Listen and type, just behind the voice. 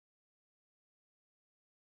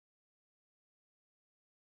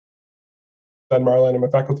Marlin. I'm a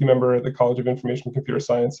faculty member at the College of Information and Computer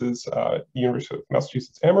Sciences at the University of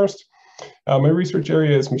Massachusetts Amherst. My research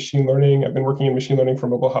area is machine learning. I've been working in machine learning for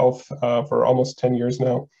mobile health for almost 10 years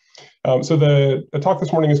now. So the talk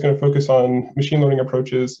this morning is going to focus on machine learning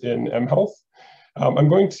approaches in mHealth. I'm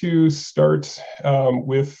going to start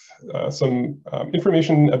with some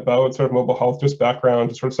information about sort of mobile health, just background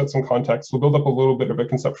to sort of set some context. We'll build up a little bit of a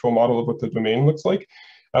conceptual model of what the domain looks like,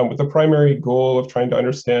 with the primary goal of trying to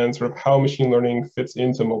understand sort of how machine learning fits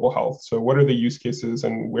into mobile health. So what are the use cases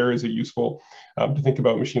and where is it useful to think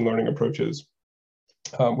about machine learning approaches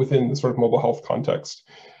within the sort of mobile health context.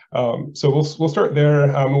 So we'll start there.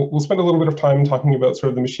 We'll spend a little bit of time talking about sort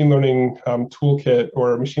of the machine learning toolkit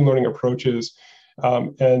or machine learning approaches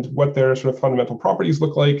and what their sort of fundamental properties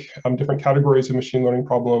look like, different categories of machine learning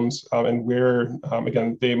problems, and where,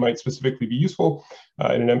 again, they might specifically be useful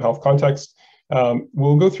in an mHealth context.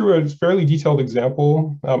 We'll go through a fairly detailed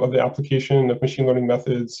example of the application of machine learning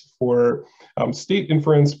methods for state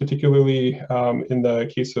inference, particularly in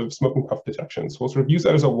the case of smoking puff detection. So we'll sort of use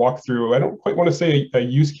that as a walkthrough. I don't quite want to say a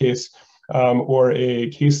use case or a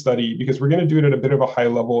case study, because we're going to do it at a bit of a high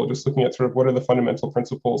level, just looking at sort of what are the fundamental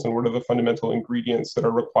principles and what are the fundamental ingredients that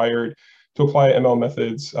are required to apply ML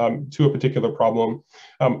methods to a particular problem.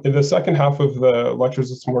 In the second half of the lectures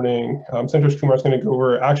this morning, Santosh Kumar is going to go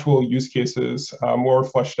over actual use cases, more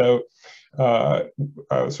fleshed out,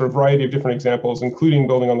 sort of variety of different examples, including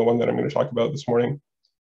building on the one that I'm going to talk about this morning.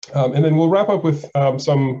 And then we'll wrap up with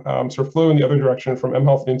some sort of flow in the other direction from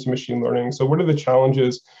mHealth into machine learning. So what are the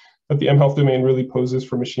challenges that the mHealth domain really poses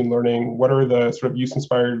for machine learning? What are the sort of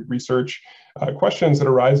use-inspired research questions that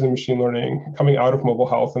arise in machine learning coming out of mobile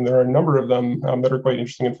health? And there are a number of them that are quite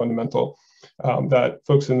interesting and fundamental that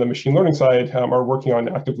folks in the machine learning side are working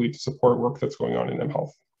on actively to support work that's going on in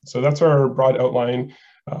mHealth. So that's our broad outline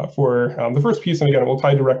for the first piece. And again, it will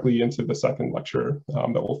tie directly into the second lecture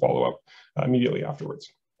that will follow up immediately afterwards.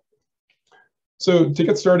 So to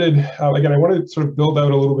get started, again, I want to sort of build out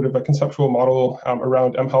a little bit of a conceptual model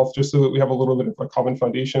around mHealth, just so that we have a little bit of a common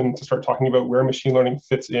foundation to start talking about where machine learning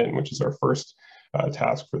fits in, which is our first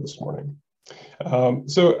task for this morning.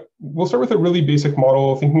 So we'll start with a really basic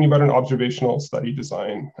model, thinking about an observational study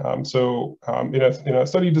design. In a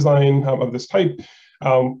study design of this type,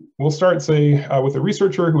 we'll start, say, with a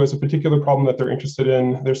researcher who has a particular problem that they're interested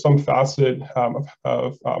in. There's some facet of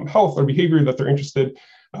health or behavior that they're interested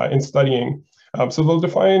in studying. So they'll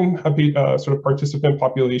define a sort of participant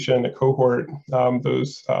population, a cohort.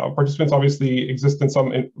 Those participants obviously exist in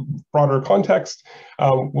some broader context.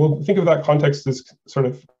 We'll think of that context as sort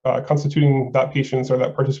of constituting that patient's or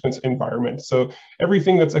that participant's environment. So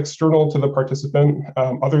everything that's external to the participant,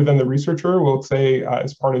 other than the researcher, we'll say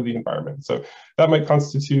is part of the environment. So that might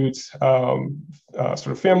constitute sort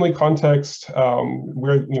of family context,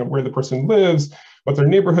 where the person lives, what their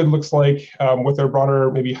neighborhood looks like, what their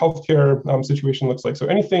broader maybe healthcare situation looks like. So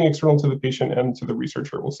anything external to the patient and to the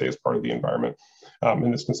researcher we'll say is part of the environment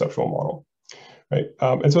in this conceptual model. Right.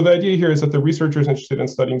 And so the idea here is that the researcher is interested in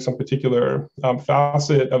studying some particular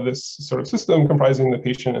facet of this sort of system comprising the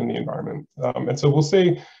patient and the environment. And so we'll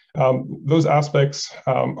say those aspects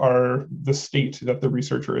are the state that the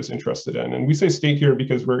researcher is interested in. And we say state here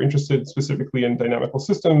because we're interested specifically in dynamical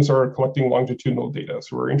systems or collecting longitudinal data.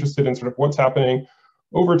 So we're interested in sort of what's happening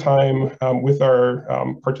over time with our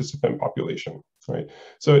participant population. Right.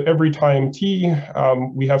 So at every time t,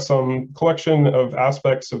 we have some collection of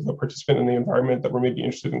aspects of the participant and the environment that we're maybe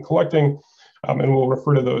interested in collecting, and we'll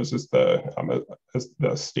refer to those as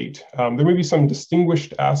the state. There may be some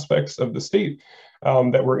distinguished aspects of the state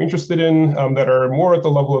that we're interested in that are more at the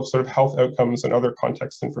level of sort of health outcomes and other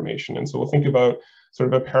context information. And so we'll think about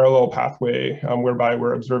sort of a parallel pathway whereby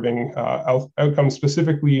we're observing outcomes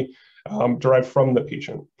specifically derived from the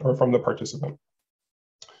patient or from the participant.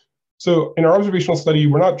 So in our observational study,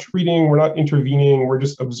 we're not treating, we're not intervening, we're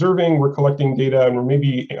just observing, we're collecting data, and we're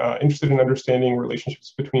maybe interested in understanding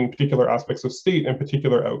relationships between particular aspects of state and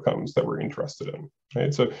particular outcomes that we're interested in.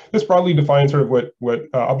 Right? So this broadly defines sort of what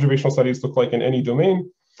observational studies look like in any domain.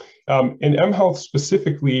 In mHealth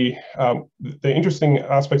specifically, the interesting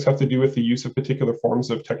aspects have to do with the use of particular forms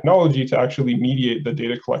of technology to actually mediate the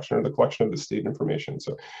data collection or the collection of the state information.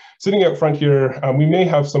 So sitting out front here, we may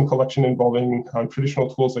have some collection involving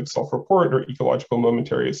traditional tools like self-report or ecological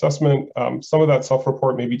momentary assessment. Some of that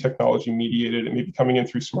self-report may be technology mediated. It may be coming in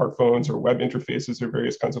through smartphones or web interfaces or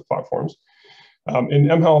various kinds of platforms. In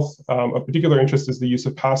mHealth, of particular interest is the use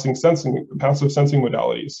of passive sensing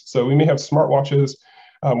modalities. So we may have smartwatches.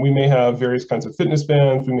 We may have various kinds of fitness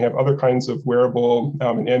bands. We may have other kinds of wearable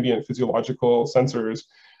and ambient physiological sensors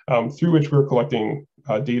through which we're collecting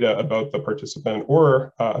data about the participant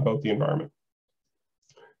or about the environment.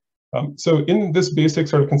 So in this basic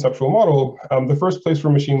sort of conceptual model, the first place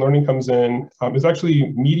where machine learning comes in is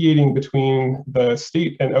actually mediating between the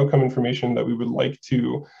state and outcome information that we would like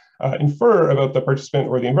to infer about the participant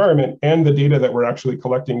or the environment and the data that we're actually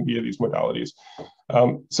collecting via these modalities.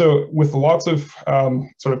 So with lots of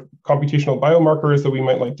sort of computational biomarkers that we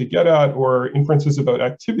might like to get at or inferences about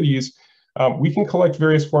activities, we can collect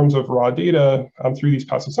various forms of raw data through these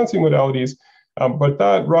passive sensing modalities. But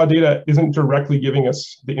that raw data isn't directly giving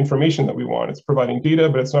us the information that we want. It's providing data,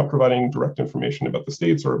 but it's not providing direct information about the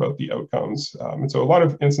states or about the outcomes. And so a lot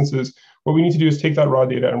of instances, what we need to do is take that raw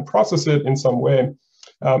data and process it in some way.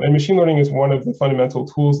 And machine learning is one of the fundamental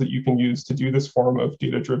tools that you can use to do this form of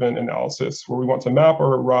data-driven analysis, where we want to map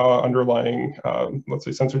our raw underlying, let's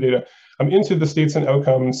say, sensor data into the states and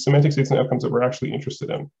outcomes, semantic states and outcomes that we're actually interested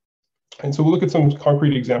in. And so we'll look at some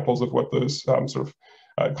concrete examples of what those sort of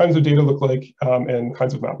kinds of data look like and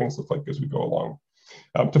kinds of mappings look like as we go along.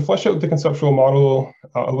 To flesh out the conceptual model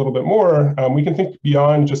a little bit more, we can think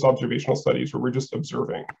beyond just observational studies where we're just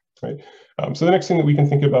observing, right? So the next thing that we can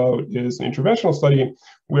think about is an interventional study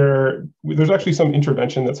where there's actually some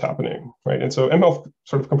intervention that's happening, right? And so mHealth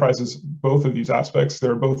sort of comprises both of these aspects.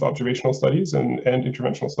 They're both observational studies and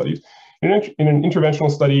interventional studies. In an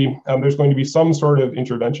interventional study, there's going to be some sort of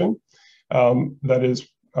intervention that is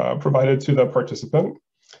provided to the participant.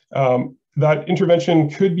 That intervention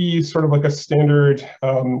could be sort of like a standard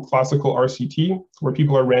classical RCT, where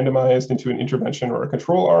people are randomized into an intervention or a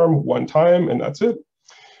control arm one time, and that's it.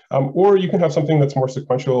 Or you can have something that's more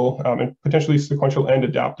sequential and potentially sequential and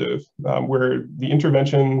adaptive, where the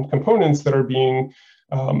intervention components that are being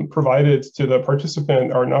provided to the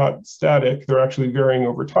participant are not static, they're actually varying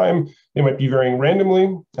over time. They might be varying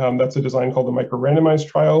randomly. That's a design called a micro-randomized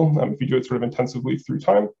trial, if you do it sort of intensively through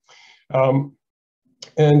time.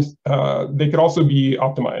 And they could also be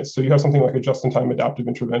optimized. So you have something like a just-in-time adaptive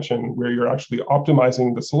intervention where you're actually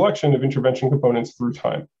optimizing the selection of intervention components through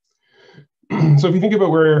time. So if you think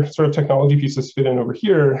about where sort of technology pieces fit in over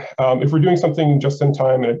here, if we're doing something just in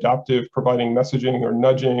time and adaptive, providing messaging or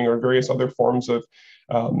nudging or various other forms of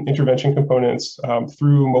intervention components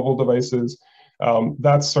through mobile devices,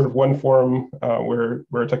 that's sort of one form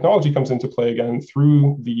where technology comes into play again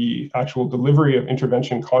through the actual delivery of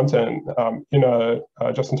intervention content in a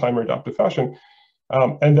just-in-time or adaptive fashion.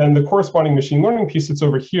 And then the corresponding machine learning piece sits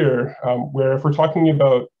over here, where if we're talking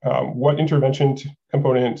about what intervention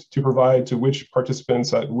component to provide to which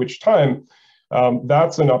participants at which time,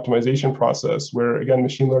 that's an optimization process where, again,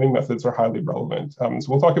 machine learning methods are highly relevant. So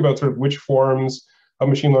we'll talk about sort of which forms of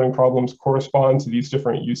machine learning problems correspond to these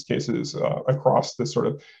different use cases across this sort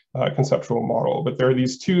of conceptual model. But there are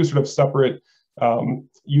these two sort of separate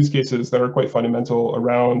use cases that are quite fundamental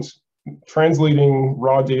around translating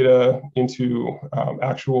raw data into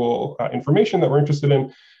actual information that we're interested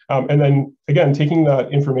in. And then, again, taking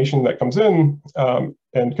that information that comes in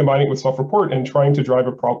and combining it with self-report and trying to drive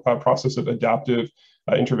a process of adaptive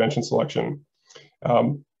intervention selection.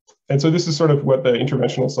 And so this is sort of what the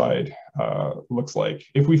interventional side looks like.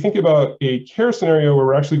 If we think about a care scenario where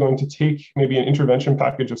we're actually going to take maybe an intervention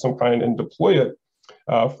package of some kind and deploy it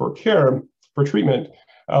for care, for treatment,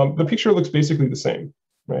 the picture looks basically the same.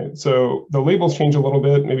 Right. So the labels change a little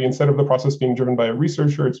bit. Maybe instead of the process being driven by a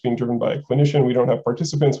researcher, it's being driven by a clinician. We don't have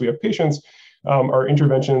participants, we have patients. Our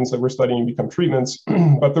interventions that we're studying become treatments,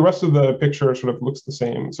 but the rest of the picture sort of looks the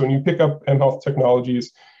same. So when you pick up mHealth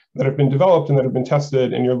technologies that have been developed and that have been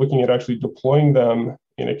tested, and you're looking at actually deploying them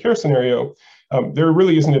in a care scenario, there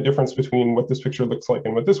really isn't a difference between what this picture looks like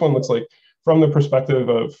and what this one looks like from the perspective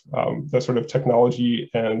of the sort of technology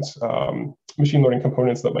and machine learning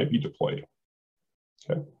components that might be deployed.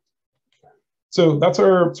 Okay. So that's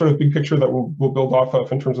our sort of big picture that we'll build off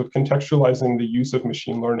of in terms of contextualizing the use of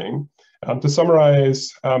machine learning. To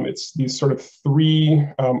summarize, it's these sort of three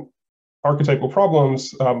archetypal problems.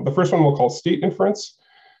 The first one we'll call state inference.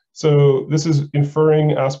 So this is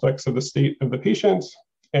inferring aspects of the state of the patient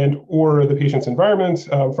and or the patient's environment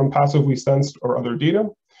from passively sensed or other data.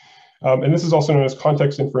 And this is also known as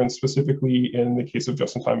context inference, specifically in the case of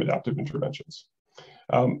just-in-time adaptive interventions.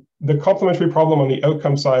 The complementary problem on the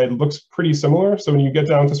outcome side looks pretty similar. So when you get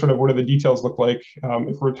down to sort of what do the details look like,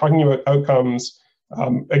 if we're talking about outcomes,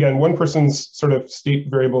 again, one person's sort of state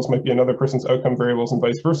variables might be another person's outcome variables and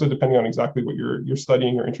vice versa, depending on exactly what you're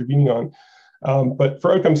studying or intervening on. But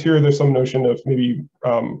for outcomes here, there's some notion of maybe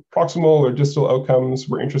proximal or distal outcomes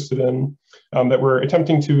we're interested in that we're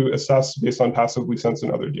attempting to assess based on passively sensed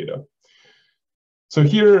and other data. So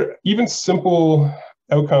here, even simple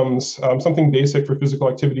outcomes, something basic for physical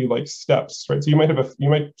activity like steps, right? So you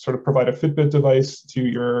might sort of provide a Fitbit device to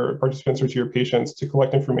your participants or to your patients to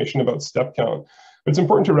collect information about step count. But it's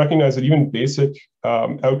important to recognize that even basic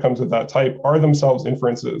outcomes of that type are themselves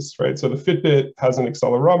inferences, right? So the Fitbit has an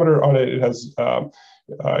accelerometer on it. It has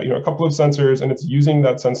a couple of sensors, and it's using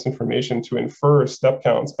that sense information to infer step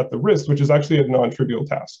counts at the wrist, which is actually a non-trivial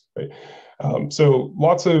task, right? So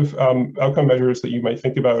lots of outcome measures that you might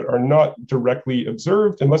think about are not directly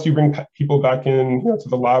observed unless you bring people back in to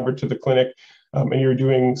the lab or to the clinic and you're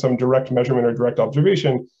doing some direct measurement or direct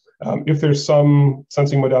observation. If there's some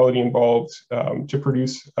sensing modality involved to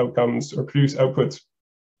produce outcomes or produce outputs,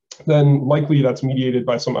 then likely that's mediated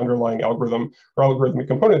by some underlying algorithm or algorithmic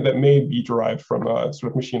component that may be derived from a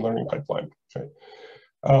sort of machine learning pipeline.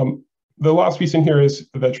 Right? The last piece in here is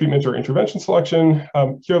the treatment or intervention selection.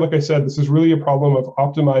 Here, like I said, this is really a problem of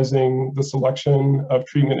optimizing the selection of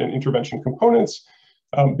treatment and intervention components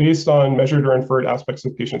based on measured or inferred aspects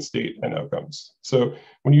of patient state and outcomes. So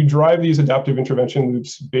when you drive these adaptive intervention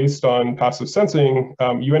loops based on passive sensing,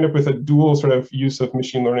 you end up with a dual sort of use of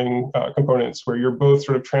machine learning components where you're both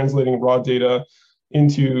sort of translating raw data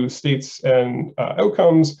into states and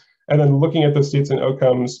outcomes, and then looking at those states and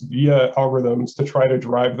outcomes via algorithms to try to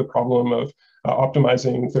drive the problem of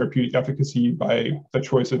optimizing therapeutic efficacy by the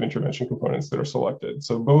choice of intervention components that are selected.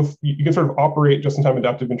 So both, you can sort of operate just-in-time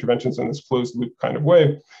adaptive interventions in this closed loop kind of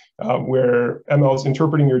way, where ML is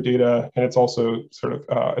interpreting your data, and it's also sort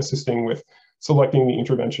of assisting with selecting the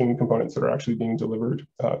intervention components that are actually being delivered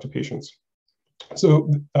to patients. So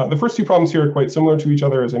the first two problems here are quite similar to each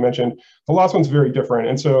other, as I mentioned. The last one's very different.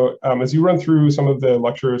 And so as you run through some of the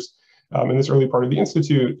lectures in this early part of the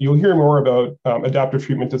Institute, you'll hear more about adaptive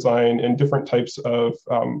treatment design and different types of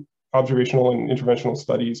observational and interventional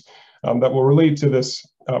studies that will relate to this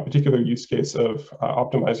particular use case of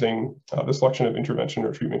optimizing the selection of intervention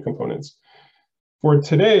or treatment components. For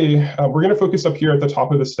today, we're going to focus up here at the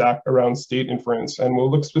top of the stack around state inference, and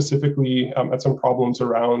we'll look specifically at some problems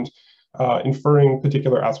around inferring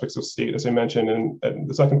particular aspects of state, as I mentioned, and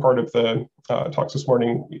the second part of the talks this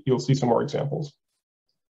morning, you'll see some more examples.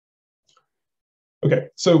 Okay,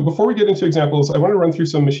 so before we get into examples, I want to run through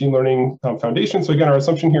some machine learning foundations. So again, our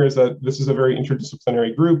assumption here is that this is a very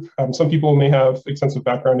interdisciplinary group. Some people may have extensive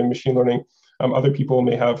background in machine learning. Other people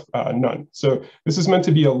may have none. So this is meant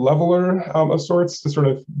to be a leveler of sorts to sort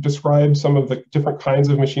of describe some of the different kinds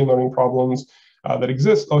of machine learning problems that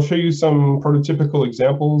exist. I'll show you some prototypical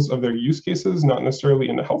examples of their use cases, not necessarily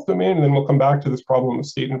in the health domain, and then we'll come back to this problem of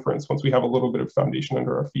state inference once we have a little bit of foundation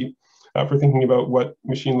under our feet for thinking about what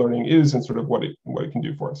machine learning is and sort of what it can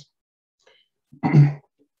do for us.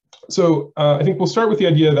 So I think we'll start with the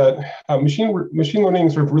idea that machine learning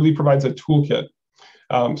sort of really provides a toolkit.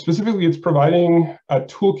 Specifically, it's providing a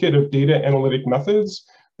toolkit of data analytic methods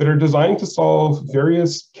that are designed to solve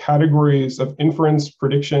various categories of inference,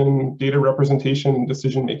 prediction, data representation, and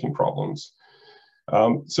decision-making problems.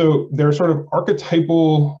 So there are sort of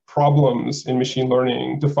archetypal problems in machine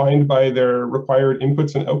learning defined by their required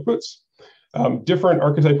inputs and outputs. Different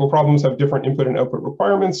archetypal problems have different input and output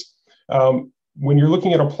requirements. When you're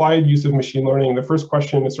looking at applied use of machine learning, the first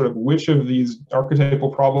question is sort of which of these archetypal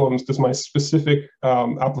problems does my specific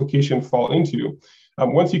application fall into?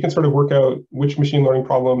 Once you can sort of work out which machine learning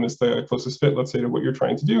problem is the closest fit, let's say, to what you're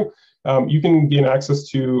trying to do, you can gain access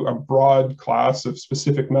to a broad class of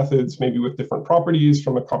specific methods, maybe with different properties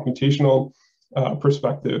from a computational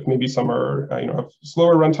perspective. Maybe some are have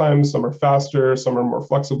slower runtimes, some are faster, some are more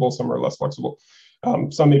flexible, some are less flexible.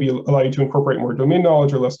 Some maybe allow you to incorporate more domain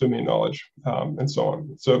knowledge or less domain knowledge, and so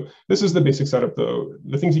on. So this is the basic setup, though.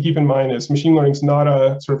 The thing to keep in mind is machine learning is not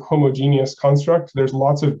a sort of homogeneous construct. There's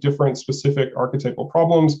lots of different specific archetypal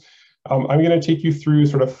problems. I'm going to take you through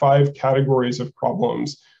sort of 5 categories of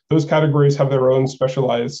problems. Those categories have their own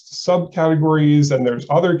specialized subcategories, and there's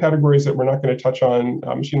other categories that we're not going to touch on.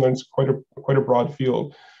 Machine learning is quite a broad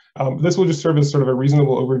field. This will just serve as sort of a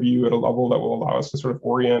reasonable overview at a level that will allow us to sort of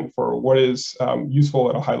orient for what is useful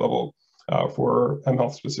at a high level for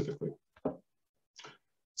mHealth specifically.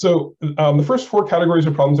 So the first 4 categories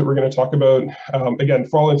of problems that we're going to talk about, again,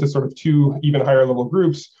 fall into sort of 2 even higher level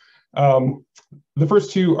groups. The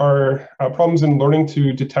first 2 are problems in learning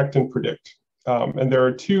to detect and predict. And there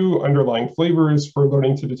are 2 underlying flavors for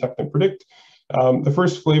learning to detect and predict. The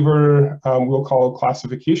first flavor we'll call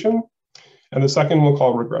classification, and the second we'll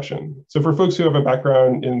call regression. So for folks who have a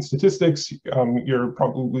background in statistics, you're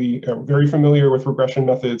probably very familiar with regression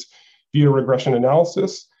methods via regression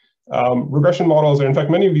analysis. Regression models, and in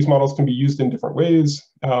fact, many of these models can be used in different ways.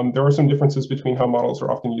 There are some differences between how models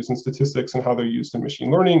are often used in statistics and how they're used in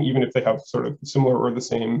machine learning, even if they have sort of similar or the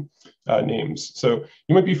same names. So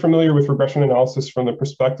you might be familiar with regression analysis from the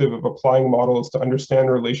perspective of applying models to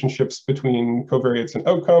understand relationships between covariates and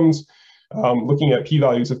outcomes. looking at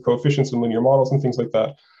p-values of coefficients and linear models and things like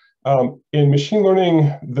that. In machine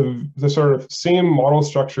learning, the sort of same model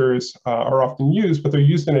structures are often used, but they're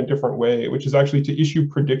used in a different way, which is actually to issue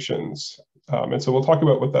predictions. And so we'll talk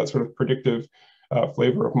about what that sort of predictive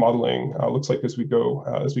flavor of modeling looks like as we go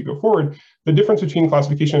forward. The difference between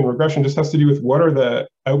classification and regression just has to do with what are the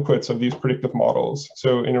outputs of these predictive models.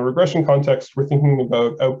 So in a regression context, we're thinking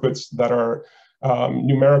about outputs that are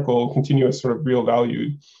numerical, continuous, sort of real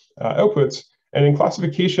valued outputs. And in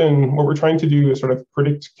classification, what we're trying to do is sort of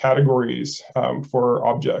predict categories for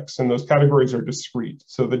objects, and those categories are discrete.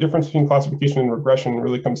 So the difference between classification and regression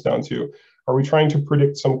really comes down to, are we trying to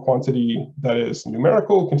predict some quantity that is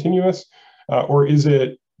numerical, continuous, or is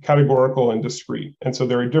it categorical and discrete? And so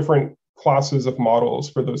there are different classes of models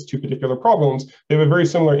for those two particular problems. They have a very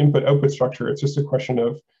similar input-output structure. It's just a question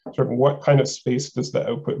of sort of what kind of space does the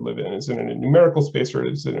output live in? Is it in a numerical space, or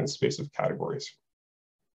is it in a space of categories?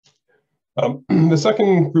 The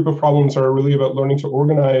second group of problems are really about learning to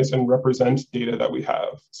organize and represent data that we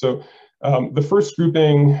have. So the first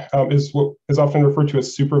grouping is what is often referred to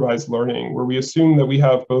as supervised learning, where we assume that we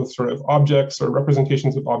have both sort of objects or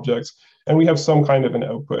representations of objects, and we have some kind of an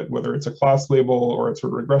output, whether it's a class label or it's a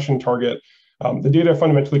regression target. The data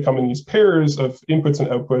fundamentally come in these pairs of inputs and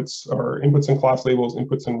outputs, or inputs and class labels,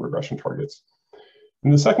 inputs and regression targets. In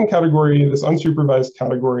the second category, this unsupervised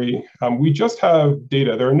category, we just have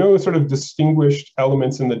data. There are no sort of distinguished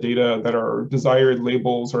elements in the data that are desired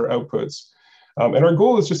labels or outputs. And our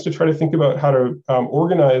goal is just to try to think about how to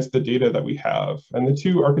organize the data that we have. And the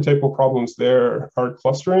two archetypal problems there are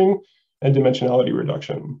clustering and dimensionality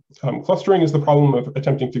reduction. Clustering is the problem of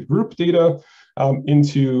attempting to group data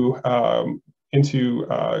into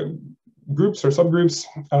groups or subgroups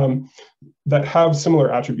that have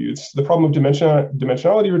similar attributes. The problem of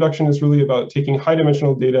dimensionality reduction is really about taking high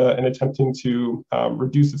dimensional data and attempting to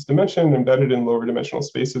reduce its dimension, embed it in lower dimensional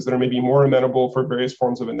spaces that are maybe more amenable for various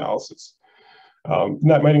forms of analysis. And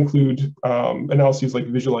that might include analyses like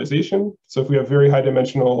visualization. So if we have very high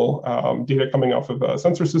dimensional data coming off of a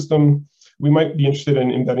sensor system, we might be interested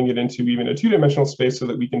in embedding it into even a two-dimensional space so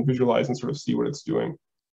that we can visualize and sort of see what it's doing.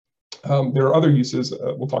 There are other uses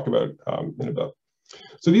we'll talk about in a bit.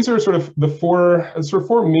 So these are sort of the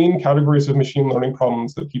four main categories of machine learning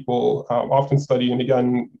problems that people often study. And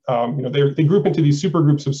again, they group into these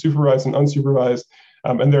supergroups of supervised and unsupervised.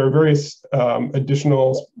 And there are various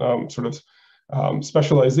additional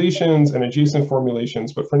specializations and adjacent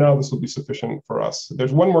formulations, but for now, this will be sufficient for us.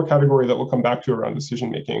 There's one more category that we'll come back to around decision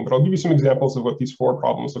making, but I'll give you some examples of what these four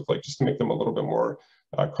problems look like just to make them a little bit more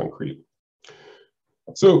concrete.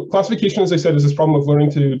 So classification, as I said, is this problem of learning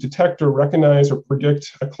to detect or recognize or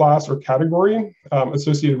predict a class or category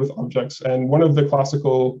associated with objects. And one of the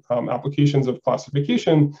classical applications of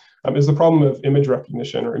classification is the problem of image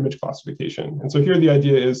recognition or image classification. And so here the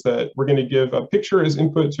idea is that we're going to give a picture as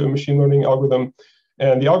input to a machine learning algorithm,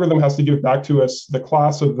 and the algorithm has to give back to us the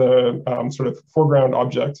class of the sort of foreground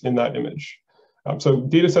object in that image. So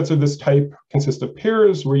data sets of this type consist of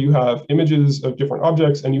pairs where you have images of different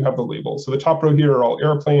objects and you have the labels. So the top row here are all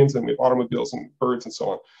airplanes, and we have automobiles and birds and so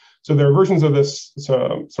on. So there are versions of this sort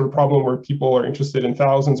of problem where people are interested in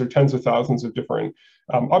thousands or tens of thousands of different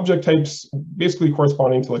object types, basically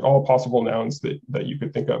corresponding to like all possible nouns that you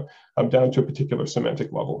could think of down to a particular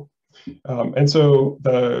semantic level. And so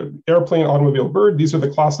the airplane, automobile, bird, these are the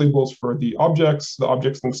class labels for the objects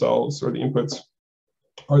themselves, or the inputs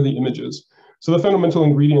are the images. So the fundamental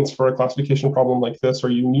ingredients for a classification problem like this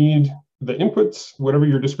are you need the inputs, whatever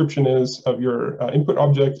your description is of your input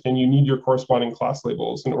object, and you need your corresponding class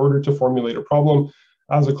labels in order to formulate a problem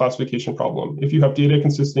as a classification problem. If you have data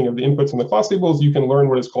consisting of the inputs and the class labels, you can learn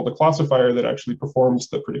what is called a classifier that actually performs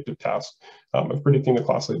the predictive task of predicting the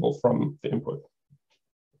class label from the input.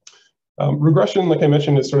 Regression, like I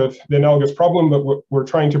mentioned, is sort of the analogous problem, but what we're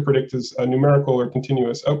trying to predict is a numerical or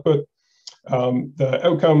continuous output. The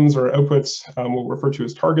outcomes or outputs we'll refer to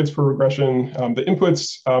as targets for regression. The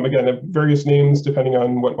inputs, again, have various names depending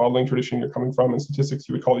on what modeling tradition you're coming from. In statistics,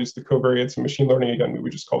 you would call these the covariates. In machine learning, again, we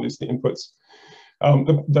would just call these the inputs.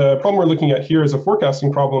 The problem we're looking at here is a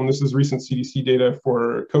forecasting problem. This is recent CDC data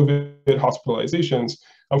for COVID hospitalizations.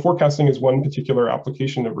 Forecasting is one particular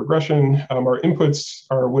application of regression. Our inputs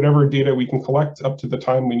are whatever data we can collect up to the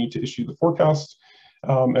time we need to issue the forecast.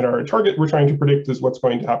 And our target we're trying to predict is what's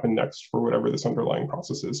going to happen next for whatever this underlying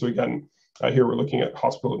process is. So again, here we're looking at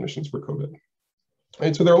hospital admissions for COVID.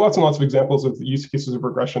 Right, so there are lots and lots of examples of use cases of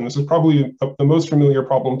regression. This is probably the most familiar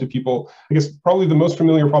problem to people, I guess probably the most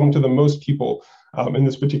familiar problem to the most people in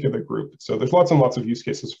this particular group. So there's lots and lots of use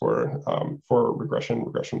cases for regression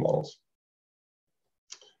models.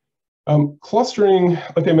 Clustering,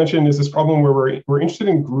 like I mentioned, is this problem where we're interested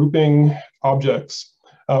in grouping objects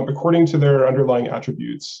according to their underlying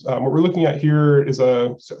attributes. What we're looking at here is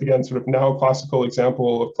again, sort of now classical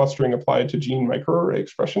example of clustering applied to gene microarray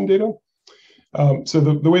expression data. So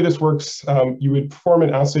the way this works, you would perform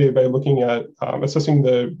an assay by looking at assessing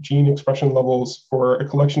the gene expression levels for a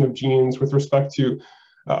collection of genes with respect to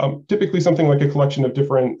typically something like a collection of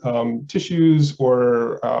different tissues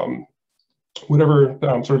or whatever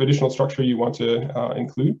sort of additional structure you want to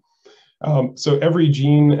include. So every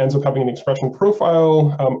gene ends up having an expression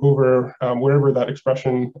profile over wherever that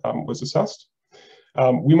expression was assessed.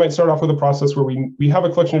 We might start off with a process where we have a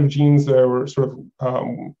collection of genes that are sort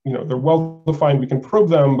of, they're well defined, we can probe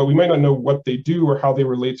them, but we might not know what they do or how they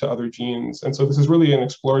relate to other genes. And so this is really an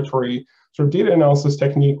exploratory sort of data analysis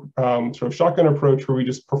technique, sort of shotgun approach where we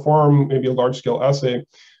just perform maybe a large scale assay.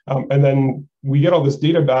 And then we get all this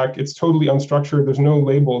data back. It's totally unstructured. There's no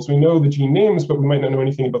labels. We know the gene names, but we might not know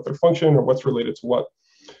anything about their function or what's related to what.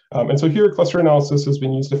 And so here, cluster analysis has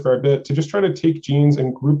been used a fair bit to just try to take genes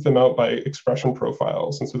and group them out by expression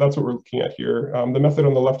profiles. And so that's what we're looking at here. The method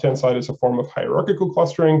on the left-hand side is a form of hierarchical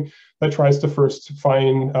clustering that tries to first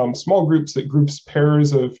find small groups that groups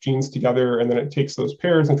pairs of genes together, and then it takes those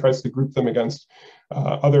pairs and tries to group them against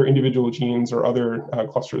other individual genes or other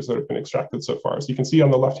clusters that have been extracted so far. So you can see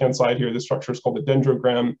on the left-hand side here, this structure is called a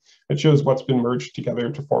dendrogram. It shows what's been merged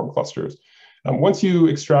together to form clusters. Once you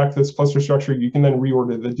extract this cluster structure, you can then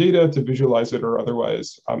reorder the data to visualize it or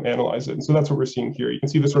otherwise analyze it. And so that's what we're seeing here. You can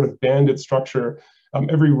see the sort of banded structure.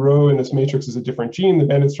 Every row in this matrix is a different gene. The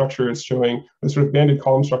banded structure is showing, the sort of banded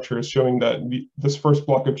column structure is showing that this first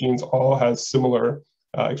block of genes all has similar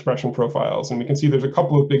expression profiles. And we can see there's a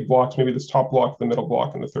couple of big blocks, maybe this top block, the middle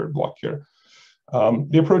block, and the third block here.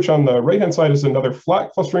 The approach on the right-hand side is another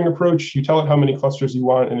flat clustering approach. You tell it how many clusters you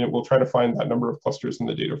want, and it will try to find that number of clusters in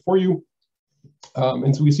the data for you.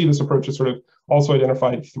 And so we see this approach has sort of also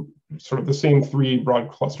identified sort of the same three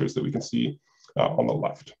broad clusters that we can see on the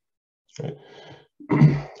left. Right.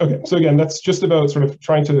 Okay, so again, that's just about sort of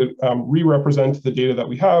trying to re-represent the data that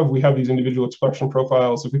we have. We have these individual expression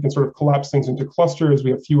profiles. If we can sort of collapse things into clusters,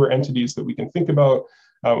 we have fewer entities that we can think about.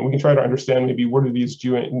 We can try to understand maybe what are these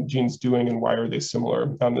genes doing and why are they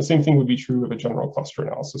similar. The same thing would be true of a general cluster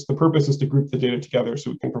analysis. The purpose is to group the data together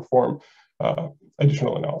so we can perform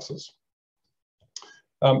additional analysis.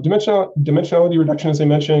 Dimensionality reduction, as I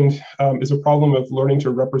mentioned, is a problem of learning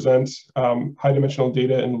to represent high dimensional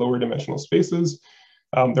data in lower dimensional spaces.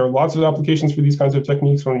 There are lots of applications for these kinds of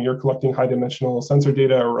techniques when you're collecting high dimensional sensor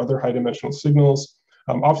data or other high dimensional signals.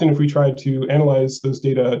 Often if we try to analyze those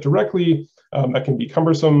data directly, that can be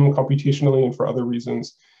cumbersome computationally and for other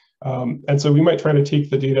reasons. And so we might try to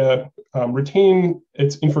take the data, retain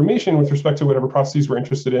its information with respect to whatever processes we're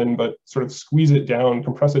interested in, but sort of squeeze it down,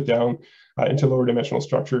 compress it down into lower dimensional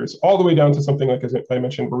structures, all the way down to something like, as I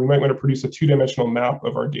mentioned, where we might want to produce a two-dimensional map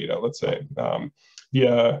of our data, let's say,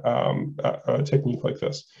 via a technique like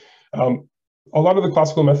this. A lot of the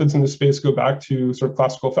classical methods in this space go back to sort of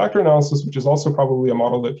classical factor analysis, which is also probably a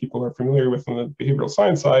model that people are familiar with on the behavioral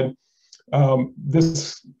science side.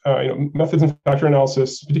 Methods in factor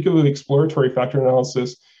analysis, particularly exploratory factor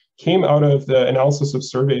analysis, came out of the analysis of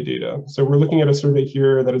survey data. So we're looking at a survey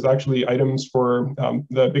here that is actually items for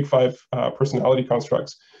the big five personality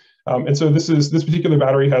constructs. And so this particular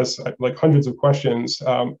battery has like hundreds of questions.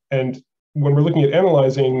 And when we're looking at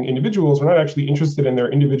analyzing individuals, we're not actually interested in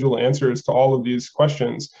their individual answers to all of these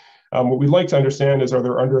questions. What we'd like to understand is, are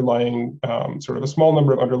there underlying, sort of a small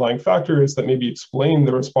number of underlying factors that maybe explain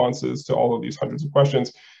the responses to all of these hundreds of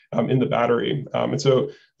questions in the battery. And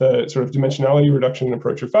so the sort of dimensionality reduction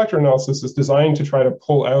approach of factor analysis is designed to try to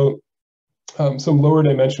pull out some lower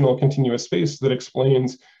dimensional continuous space that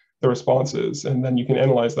explains the responses. And then you can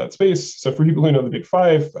analyze that space. So for people who know the big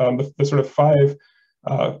five, the sort of five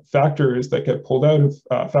factors that get pulled out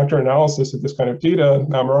of factor analysis of this kind of data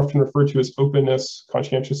are often referred to as openness,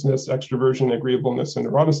 conscientiousness, extroversion, agreeableness, and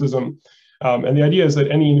neuroticism. And the idea is that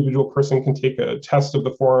any individual person can take a test of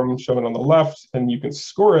the form shown on the left, and you can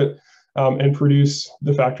score it and produce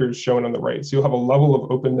the factors shown on the right. So you'll have a level of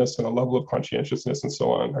openness and a level of conscientiousness and so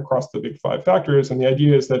on across the big five factors. And the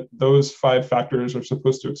idea is that those five factors are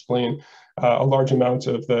supposed to explain a large amount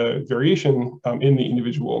of the variation in the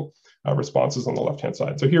individual responses on the left-hand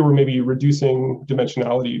side. So here we're maybe reducing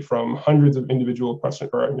dimensionality from hundreds of individual questions,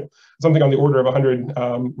 or something on the order of 100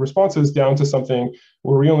 responses down to something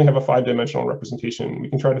where we only have a 5-dimensional representation. We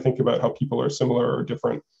can try to think about how people are similar or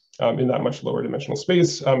different in that much lower dimensional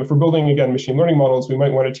space. If we're building, again, machine learning models, we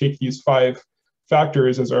might want to take these 5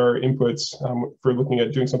 factors as our inputs for looking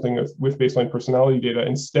at doing something with baseline personality data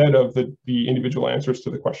instead of the individual answers to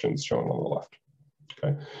the questions shown on the left.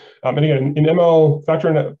 Okay, and again, in ML, factor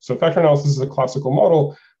analysis is a classical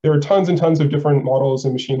model. There are tons and tons of different models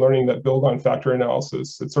in machine learning that build on factor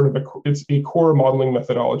analysis. It's sort of it's a core modeling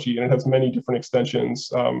methodology, and it has many different extensions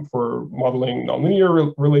for modeling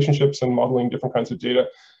nonlinear relationships and modeling different kinds of data,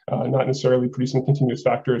 not necessarily producing continuous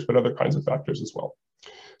factors, but other kinds of factors as well.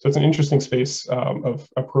 So it's an interesting space of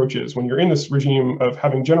approaches when you're in this regime of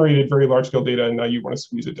having generated very large-scale data, and now you want to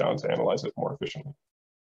squeeze it down to analyze it more efficiently.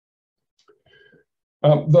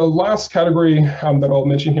 The last category that I'll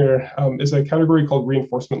mention here is a category called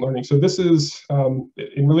reinforcement learning. So this is,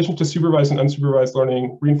 in relation to supervised and unsupervised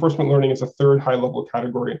learning, reinforcement learning is a third high-level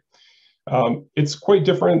category. It's quite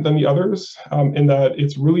different than the others in that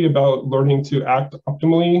it's really about learning to act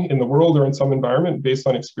optimally in the world or in some environment based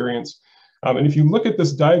on experience. And if you look at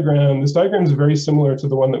this diagram is very similar to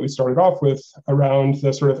the one that we started off with around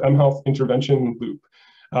the sort of mHealth intervention loop.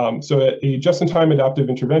 So a just-in-time adaptive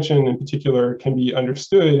intervention in particular can be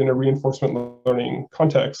understood in a reinforcement learning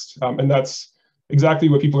context. And that's exactly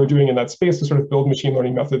what people are doing in that space to sort of build machine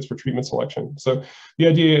learning methods for treatment selection. So the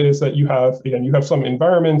idea is that you have some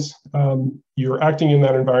environment, you're acting in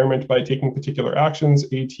that environment by taking particular actions,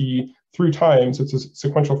 AT, through time, so it's a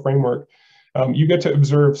sequential framework. You get to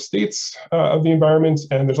observe states of the environment,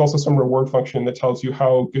 and there's also some reward function that tells you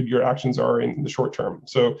how good your actions are in the short term.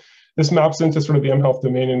 So this maps into sort of the mHealth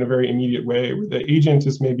domain in a very immediate way, where the agent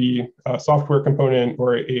is maybe a software component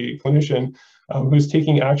or a clinician who's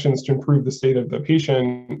taking actions to improve the state of the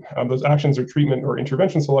patient. Those actions are treatment or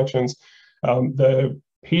intervention selections. The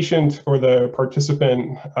patient or the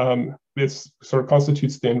participant sort of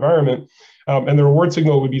constitutes the environment. And the reward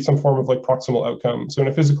signal would be some form of like proximal outcome. So in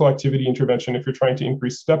a physical activity intervention, if you're trying to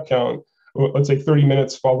increase step count, let's say 30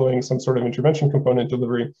 minutes following some sort of intervention component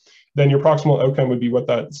delivery, then your proximal outcome would be what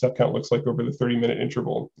that step count looks like over the 30-minute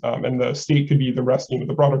interval. And the state could be the rest,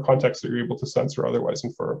 the broader context that you're able to sense or otherwise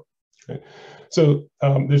infer. Okay. So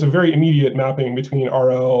there's a very immediate mapping between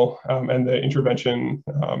RL and the intervention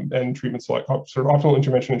and treatment sort of optimal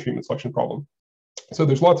intervention and treatment selection problem. So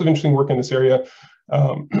there's lots of interesting work in this area.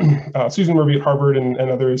 Susan Murphy at Harvard and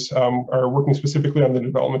others are working specifically on the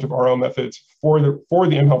development of RL methods for the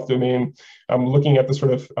mHealth domain, looking at the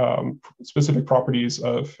sort of specific properties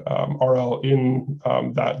of RL in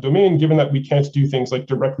that domain, given that we can't do things like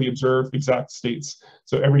directly observe exact states.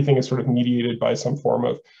 So everything is sort of mediated by some form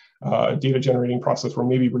of data generating process where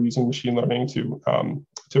maybe we're using machine learning to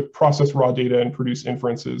process raw data and produce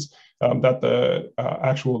inferences that the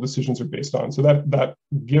actual decisions are based on. So that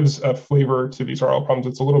gives a flavor to these RL problems.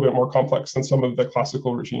 It's a little bit more complex than some of the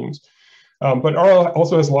classical regimes. But RL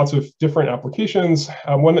also has lots of different applications.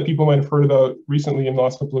 One that people might have heard about recently in the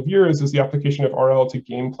last couple of years is the application of RL to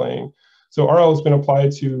game playing. So RL has been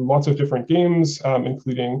applied to lots of different games,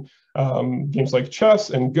 including games like chess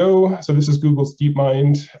and Go. So this is Google's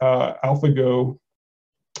DeepMind AlphaGo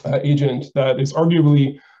agent that is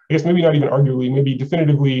arguably, I guess maybe not even arguably, maybe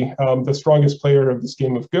definitively the strongest player of this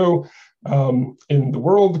game of Go in the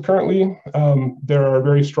world currently. There are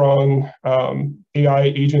very strong AI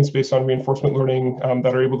agents based on reinforcement learning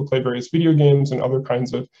that are able to play various video games and other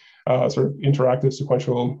kinds of sort of interactive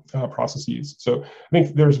sequential processes. So I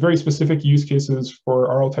think there's very specific use cases for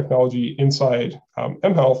RL technology inside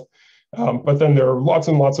mHealth, but then there are lots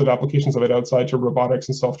and lots of applications of it outside to robotics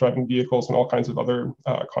and self-driving vehicles and all kinds of other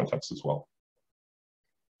contexts as well.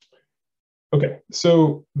 Okay,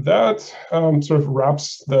 so that sort of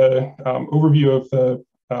wraps the overview of the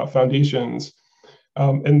foundations.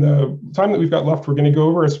 In the time that we've got left, we're going to go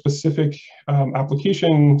over a specific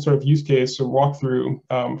application sort of use case or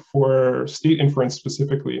walkthrough for state inference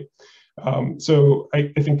specifically. So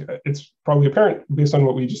I think it's probably apparent based on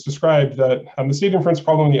what we just described that the state inference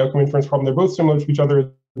problem and the outcome inference problem, they're both similar to each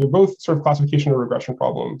other. They're both sort of classification or regression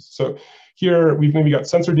problems. So here we've maybe got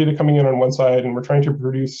sensor data coming in on one side and we're trying to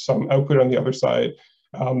produce some output on the other side.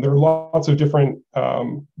 There are lots of different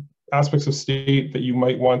aspects of state that you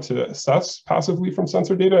might want to assess passively from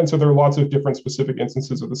sensor data. And so there are lots of different specific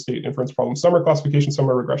instances of the state inference problem. Some are classification, some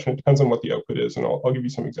are regression. It depends on what the output is, and I'll give you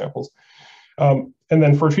some examples. And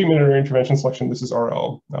then for treatment or intervention selection, this is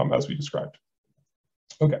RL as we described.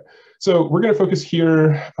 Okay, so we're going to focus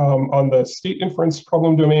here on the state inference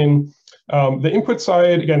problem domain. The input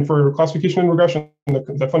side, again, for classification and regression,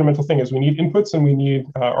 the fundamental thing is we need inputs and we need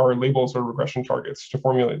our labels or regression targets to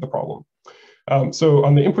formulate the problem. So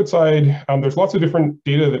on the input side, there's lots of different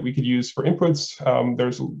data that we could use for inputs.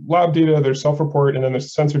 There's lab data, there's self-report, and then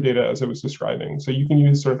there's sensor data as I was describing. So you can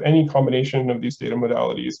use sort of any combination of these data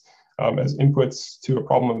modalities as inputs to a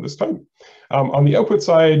problem of this type. On the output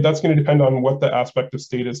side, that's going to depend on what the aspect of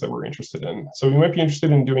state is that we're interested in. So we might be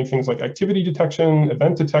interested in doing things like activity detection,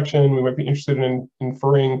 event detection. We might be interested in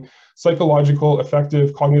inferring psychological,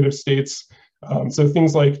 affective, cognitive states. So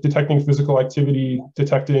things like detecting physical activity,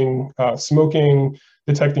 detecting smoking,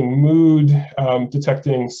 detecting mood,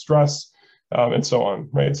 detecting stress, and so on,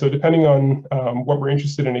 right? So depending on what we're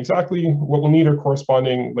interested in exactly, what we'll need are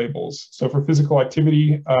corresponding labels. So for physical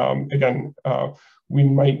activity, again, we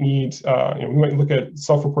might need, we might look at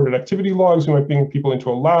self-reported activity logs. We might bring people into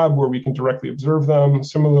a lab where we can directly observe them.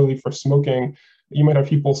 Similarly, for smoking, you might have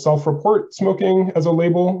people self-report smoking as a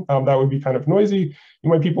label. That would be kind of noisy. You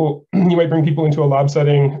might bring people into a lab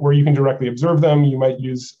setting where you can directly observe them. You might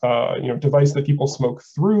use device that people smoke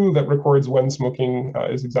through that records when smoking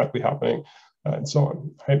is exactly happening, and so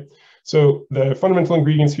on. Right? So the fundamental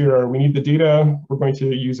ingredients here are: we need the data we're going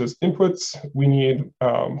to use as inputs. We need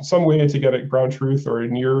some way to get at ground truth or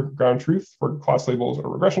near ground truth for class labels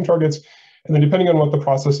or regression targets. And then depending on what the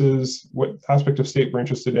process is, what aspect of state we're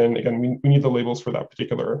interested in, again, we need the labels for that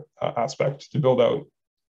particular aspect to build out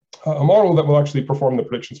a model that will actually perform the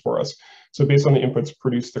predictions for us. So based on the inputs,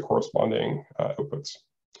 produce the corresponding outputs.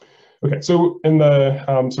 Okay, so in the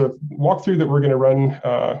sort of walkthrough that we're going to run,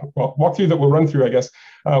 walkthrough that we'll run through, I guess,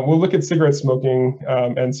 we'll look at cigarette smoking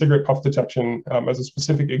and cigarette puff detection as a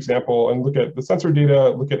specific example, and look at the sensor data,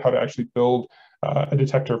 look at how to actually build a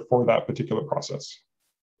detector for that particular process.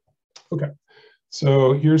 Okay,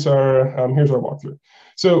 so here's our walkthrough.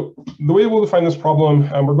 So the way we'll define this problem,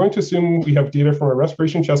 we're going to assume we have data from a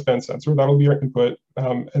respiration chest band sensor. That'll be our input.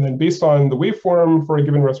 And then based on the waveform for a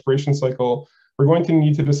given respiration cycle, we're going to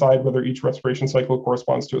need to decide whether each respiration cycle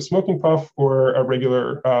corresponds to a smoking puff or a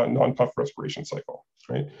regular non-puff respiration cycle,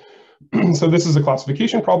 right? So this is a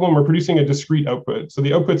classification problem. We're producing a discrete output. So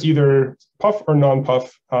the output's either puff or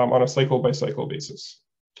non-puff on a cycle-by-cycle basis.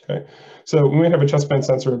 Okay, so we might have a chest band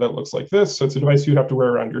sensor that looks like this. So it's a device you'd have to wear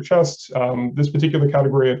around your chest. This particular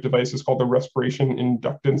category of device is called the respiration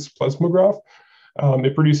inductance plethysmograph.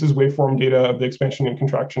 It produces waveform data of the expansion and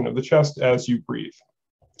contraction of the chest as you breathe.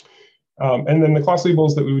 And then the class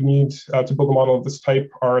labels that we would need to build a model of this type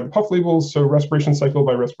are the puff labels. So respiration cycle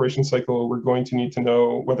by respiration cycle, we're going to need to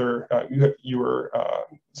know whether you were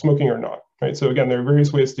smoking or not, right? So again, there are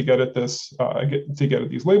various ways to get at this, to get at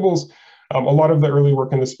these labels. A lot of the early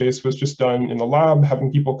work in this space was just done in the lab,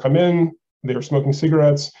 having people come in, they're smoking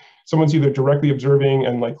cigarettes. Someone's either directly observing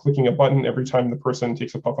and like clicking a button every time the person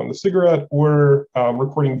takes a puff on the cigarette, or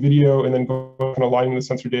recording video and then going and aligning the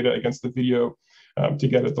sensor data against the video to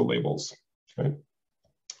get at the labels.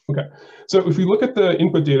 Okay, so if we look at the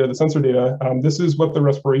input data, the sensor data, this is what the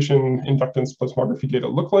respiration inductance plethysmography data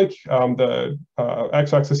look like. The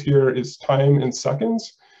x-axis here is time in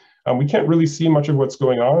seconds. We can't really see much of what's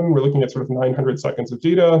going on. We're looking at sort of 900 seconds of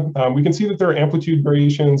data. We can see that there are amplitude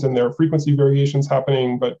variations and there are frequency variations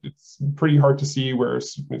happening, but it's pretty hard to see where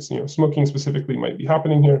smoking specifically might be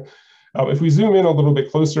happening here. If we zoom in a little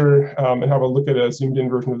bit closer and have a look at a zoomed in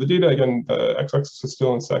version of the data, again, the x-axis is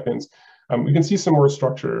still in seconds, we can see some more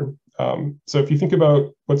structure. So if you think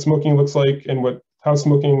about what smoking looks like and how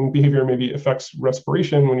smoking behavior maybe affects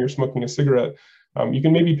respiration when you're smoking a cigarette, you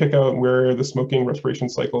can maybe pick out where the smoking respiration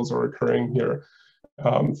cycles are occurring here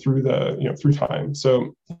through time.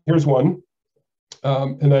 So here's one,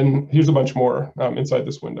 and then here's a bunch more inside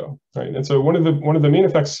this window, right? And so one of the main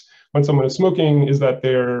effects when someone is smoking is that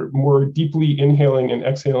they're more deeply inhaling and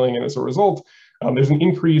exhaling, and as a result, there's an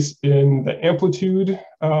increase in the amplitude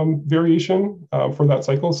variation for that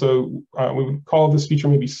cycle. So we would call this feature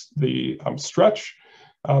maybe the stretch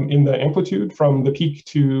in the amplitude from the peak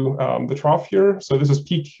to the trough here. So this is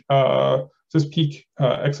peak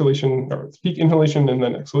exhalation, or it's peak inhalation and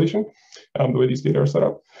then exhalation, the way these data are set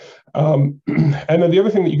up. And then the other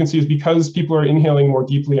thing that you can see is because people are inhaling more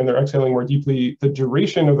deeply and they're exhaling more deeply, the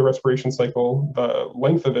duration of the respiration cycle, the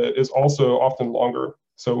length of it, is also often longer.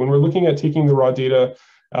 So when we're looking at taking the raw data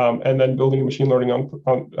and then building a machine learning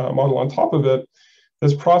model on top of it,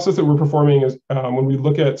 this process that we're performing is when we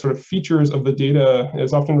look at sort of features of the data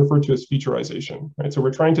is often referred to as featureization, right? So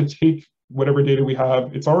we're trying to take whatever data we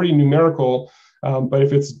have, it's already numerical, but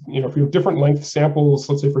if it's, if we have different length samples,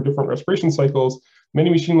 let's say for different respiration cycles, many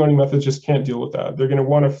machine learning methods just can't deal with that. They're going to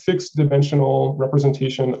want a fixed dimensional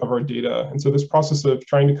representation of our data. And so this process of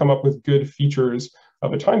trying to come up with good features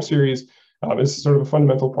of a time series is sort of a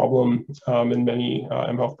fundamental problem in many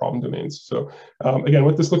mHealth problem domains. So again,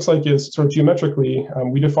 what this looks like is sort of geometrically,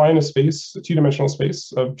 we define a space, a two-dimensional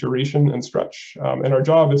space of duration and stretch. And our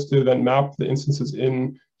job is to then map the instances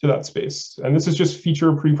into that space. And this is just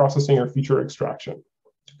feature pre-processing or feature extraction.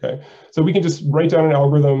 Okay, so we can just write down an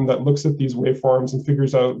algorithm that looks at these waveforms and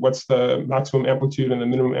figures out what's the maximum amplitude and the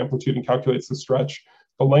minimum amplitude and calculates the stretch.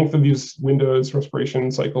 The length of these windows,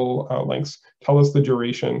 respiration cycle lengths, tell us the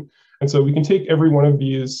duration. And so we can take every one of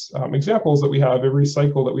these examples that we have, every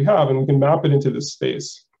cycle that we have, and we can map it into this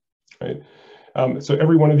space, right? So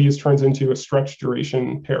every one of these turns into a stretch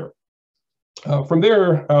duration pair. From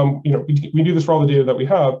there, we do this for all the data that we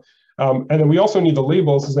have. And then we also need the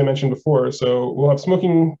labels, as I mentioned before. So we'll have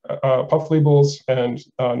smoking puff labels and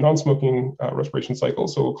non-smoking respiration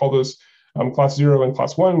cycles. So we'll call those class 0 and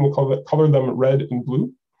class 1. We'll color them red and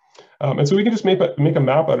blue. And so we can just make a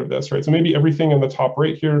map out of this, right? So maybe everything in the top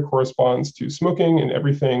right here corresponds to smoking, and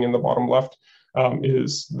everything in the bottom left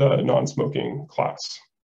is the non-smoking class,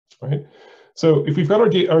 right? So if we've got our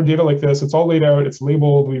data like this, it's all laid out, it's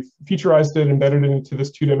labeled, we've featurized it, embedded it into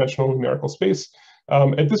this two-dimensional numerical space.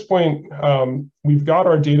 At this point, we've got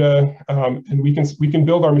our data, and we can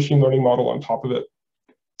build our machine learning model on top of it.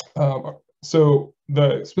 So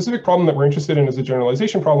the specific problem that we're interested in is a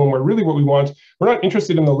generalization problem, where really what we want, we're not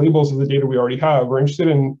interested in the labels of the data we already have. We're interested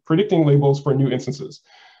in predicting labels for new instances.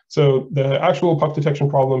 So the actual puff detection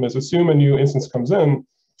problem is assume a new instance comes in.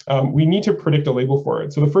 We need to predict a label for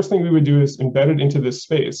it. So the first thing we would do is embed it into this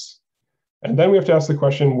space. And then we have to ask the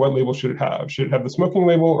question, what label should it have? Should it have the smoking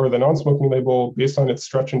label or the non-smoking label based on its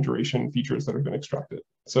stretch and duration features that have been extracted?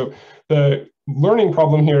 So the learning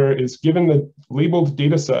problem here is, given the labeled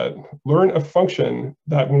data set, learn a function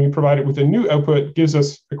that when we provide it with a new output gives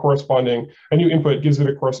us a new input gives it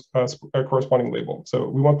a corresponding label. So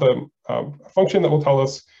we want the function that will tell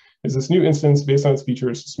us, is this new instance based on its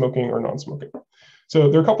features smoking or non-smoking? So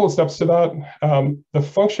there are a couple of steps to that. The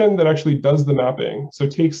function that actually does the mapping, so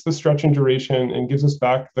takes the stretch and duration and gives us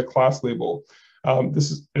back the class label.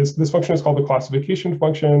 This function is called the classification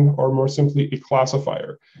function, or more simply, a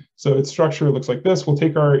classifier. So its structure looks like this. We'll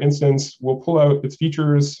take our instance, we'll pull out its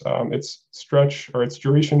features, its stretch, or its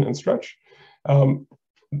duration and stretch.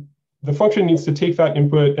 The function needs to take that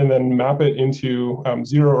input and then map it into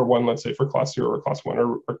 0 or 1, let's say, for class 0 or class 1,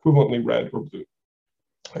 or equivalently red or blue.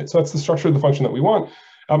 Right, so that's the structure of the function that we want.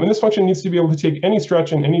 And this function needs to be able to take any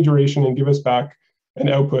stretch and any duration and give us back an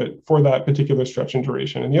output for that particular stretch and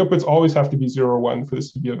duration. And the outputs always have to be 0 or 1 for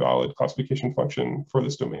this to be a valid classification function for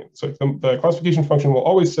this domain. So the classification function will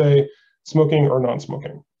always say smoking or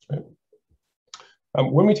non-smoking. Right?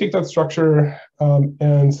 When we take that structure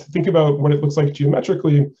and think about what it looks like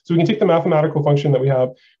geometrically, so we can take the mathematical function that we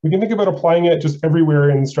have, we can think about applying it just everywhere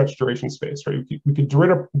in stretch duration space, right? We could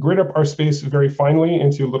grid up our space very finely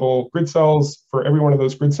into little grid cells. For every one of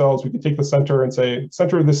those grid cells, we could take the center and say,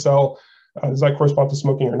 center of this cell, does that correspond to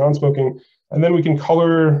smoking or non-smoking? And then we can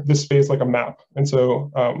color this space like a map. And so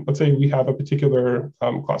let's say we have a particular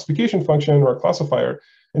classification function or a classifier,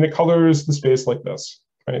 and it colors the space like this.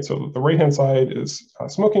 Right, so the right-hand side is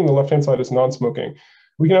smoking, the left-hand side is non-smoking.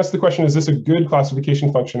 We can ask the question, is this a good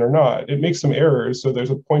classification function or not? It makes some errors. So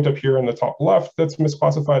there's a point up here in the top left that's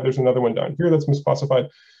misclassified. There's another one down here that's misclassified.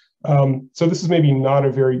 So this is maybe not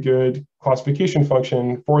a very good classification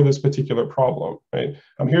function for this particular problem, right?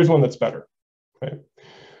 Here's one that's better, right?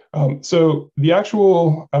 So the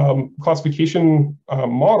actual classification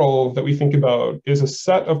model that we think about is a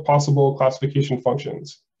set of possible classification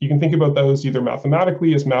functions. You can think about those either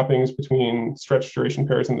mathematically as mappings between stretch duration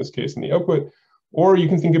pairs in this case and the output, or you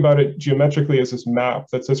can think about it geometrically as this map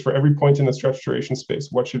that says for every point in the stretch duration space,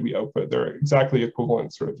 what should we output? They're exactly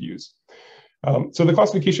equivalent sort of views. So the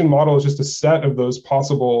classification model is just a set of those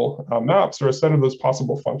possible maps, or a set of those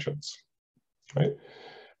possible functions, right?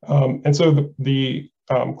 And so the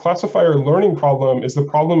classifier learning problem is the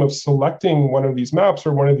problem of selecting one of these maps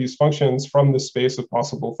or one of these functions from the space of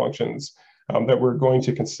possible functions that we're going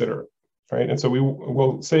to consider, right? And so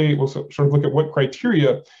we'll sort of look at what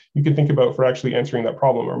criteria you can think about for actually answering that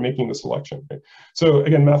problem or making the selection. Right? So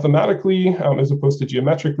again, mathematically, as opposed to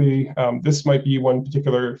geometrically, this might be one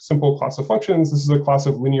particular simple class of functions. This is a class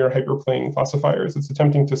of linear hyperplane classifiers. It's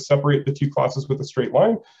attempting to separate the two classes with a straight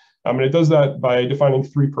line. And it does that by defining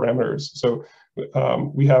 3 parameters. So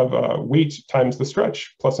we have weight times the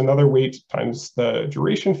stretch plus another weight times the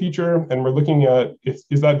duration feature. And we're looking at,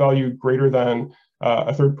 is that value greater than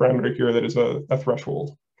a third parameter here that is a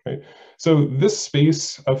threshold, right? So this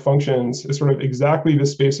space of functions is sort of exactly the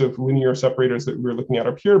space of linear separators that we were looking at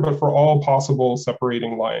up here, but for all possible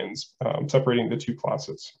separating lines, separating the two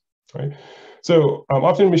classes, right? So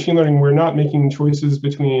often in machine learning, we're not making choices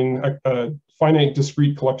between a finite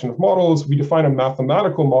discrete collection of models. We define a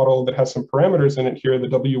mathematical model that has some parameters in it here, the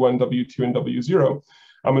W1, W2, and W0.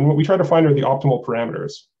 And what we try to find are the optimal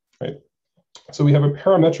parameters, right? So we have a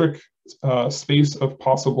parametric space of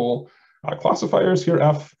possible classifiers here,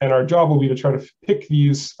 F, and our job will be to try to pick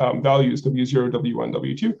these values, W0, W1,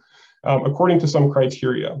 W2, according to some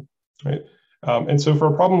criteria, right? And so for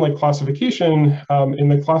a problem like classification, in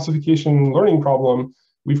the classification learning problem,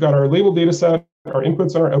 we've got our label data set, our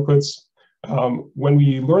inputs and our outputs. When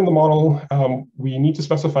we learn the model, we need to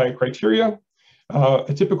specify a criteria.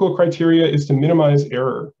 A typical criteria is to minimize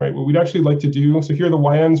error, right? What we'd actually like to do, so here the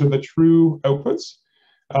YNs are the true outputs.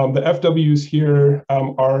 The FWs here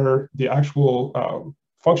are the actual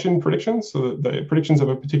function predictions, so the predictions of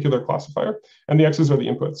a particular classifier, and the X's are the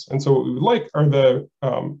inputs. And so what we would like are the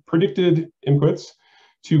predicted inputs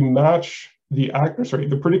to match the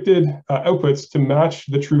predicted outputs to match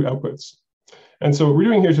the true outputs. And so what we're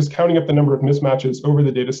doing here is just counting up the number of mismatches over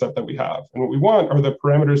the data set that we have. And what we want are the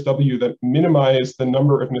parameters W that minimize the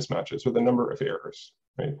number of mismatches or the number of errors,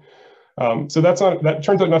 right? So that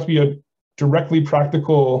turns out not to be a directly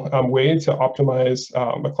practical way to optimize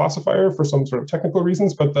a classifier for some sort of technical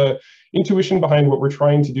reasons, but the intuition behind what we're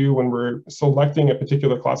trying to do when we're selecting a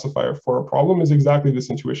particular classifier for a problem is exactly this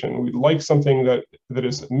intuition. We'd like something that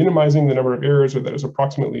is minimizing the number of errors, or that is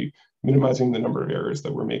approximately minimizing the number of errors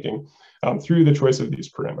that we're making through the choice of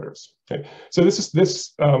these parameters. Okay, so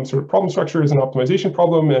this sort of problem structure is an optimization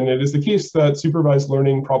problem, and it is the case that supervised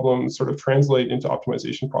learning problems sort of translate into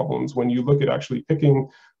optimization problems when you look at actually picking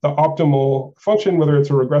the optimal function, whether it's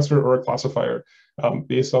a regressor or a classifier,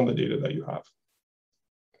 based on the data that you have.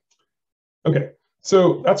 Okay,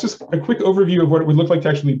 so that's just a quick overview of what it would look like to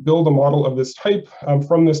actually build a model of this type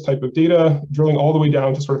from this type of data, drilling all the way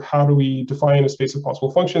down to sort of how do we define a space of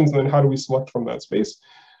possible functions, and then how do we select from that space.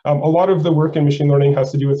 A lot of the work in machine learning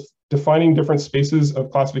has to do with defining different spaces of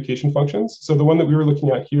classification functions. So the one that we were looking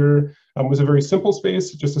at here was a very simple space,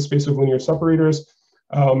 just a space of linear separators.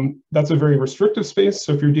 That's a very restrictive space.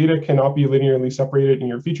 So if your data cannot be linearly separated in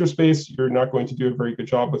your feature space, you're not going to do a very good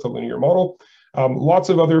job with a linear model. Lots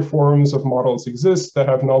of other forms of models exist that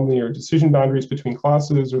have nonlinear decision boundaries between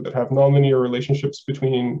classes, or that have nonlinear relationships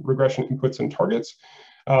between regression inputs and targets.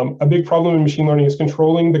 A big problem in machine learning is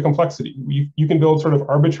controlling the complexity. You can build sort of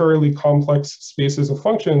arbitrarily complex spaces of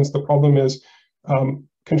functions. The problem is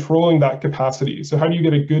controlling that capacity. So how do you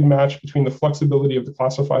get a good match between the flexibility of the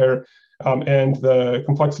classifier and the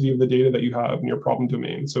complexity of the data that you have in your problem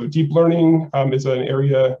domain? So deep learning is an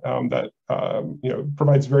area that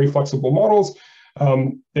provides very flexible models.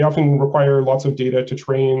 They often require lots of data to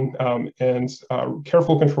train and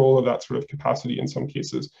careful control of that sort of capacity in some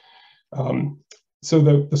cases. So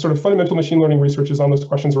the sort of fundamental machine learning research is on those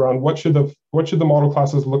questions around what should the model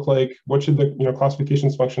classes look like, what should the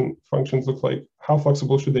classifications functions look like, how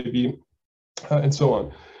flexible should they be, and so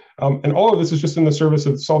on. And all of this is just in the service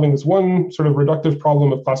of solving this one sort of reductive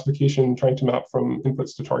problem of classification, trying to map from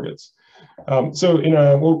inputs to targets. So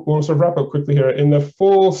we'll sort of wrap up quickly here. In the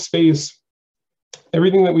full space,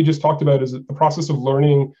 everything that we just talked about is the process of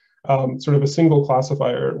learning sort of a single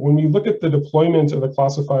classifier. When we look at the deployment of a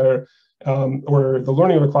classifier, or the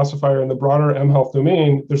learning of a classifier in the broader mHealth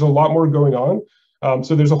domain, there's a lot more going on.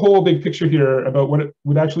 So there's a whole big picture here about what it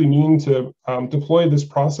would actually mean to deploy this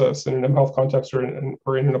process in an mHealth context or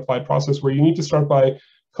in an applied process, where you need to start by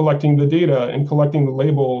collecting the data and collecting the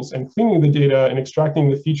labels and cleaning the data and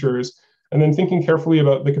extracting the features, and then thinking carefully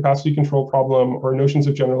about the capacity control problem or notions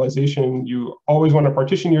of generalization. You always want to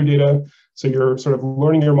partition your data, so you're sort of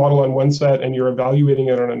learning your model on one set and you're evaluating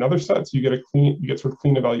it on another set. So you get sort of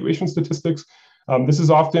clean evaluation statistics. This is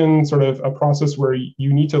often sort of a process where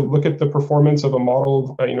you need to look at the performance of a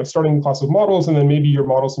model, starting class of models, and then maybe your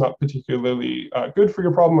model's not particularly good for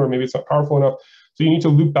your problem, or maybe it's not powerful enough. So you need to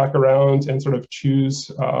loop back around and sort of choose,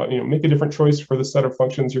 make a different choice for the set of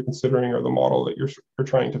functions you're considering or the model that you're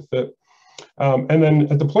trying to fit. And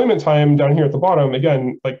then at deployment time down here at the bottom,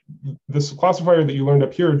 again, like this classifier that you learned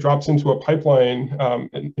up here drops into a pipeline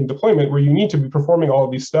in deployment, where you need to be performing all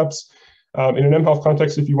of these steps. In an mHealth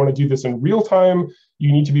context, if you want to do this in real time,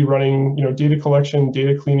 you need to be running data collection,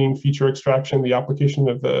 data cleaning, feature extraction, the application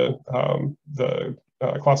of the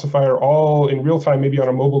classifier all in real time, maybe on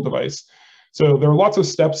a mobile device. So there are lots of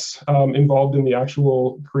steps involved in the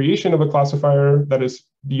actual creation of a classifier that is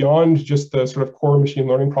beyond just the sort of core machine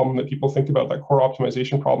learning problem that people think about, that core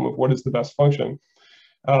optimization problem of what is the best function.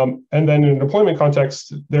 And then in a deployment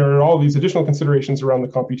context, there are all these additional considerations around the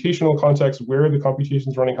computational context, where the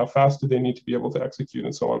computation is running, how fast do they need to be able to execute,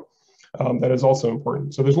 and so on. That is also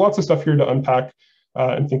important. So there's lots of stuff here to unpack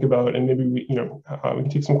and think about, and maybe we can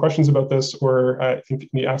take some questions about this, or I think in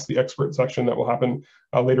the Ask the Expert section that will happen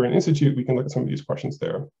later in Institute, we can look at some of these questions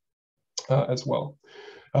there as well.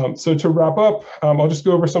 So to wrap up, I'll just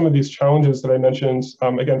go over some of these challenges that I mentioned,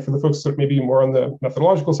 again, for the folks that may be more on the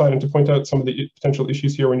methodological side, and to point out some of the potential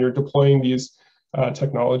issues here when you're deploying these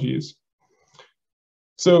technologies.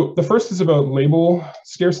 So the first is about label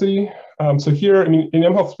scarcity. So here, I mean, in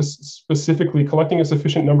mHealth specifically, collecting a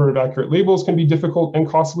sufficient number of accurate labels can be difficult and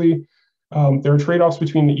costly. There are trade-offs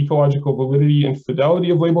between the ecological validity and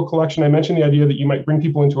fidelity of label collection. I mentioned the idea that you might bring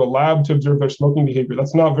people into a lab to observe their smoking behavior.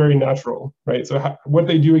 That's not very natural, right? So what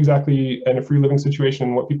they do exactly in a free living situation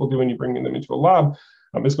and what people do when you bring them into a lab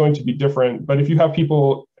is going to be different. But if you have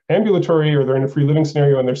people ambulatory or they're in a free living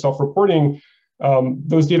scenario and they're self-reporting,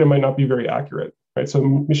 those data might not be very accurate. Right,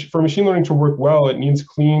 so for machine learning to work well, it needs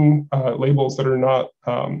clean labels that are not,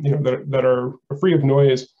 that are free of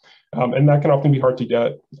noise, and that can often be hard to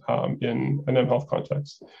get in an mHealth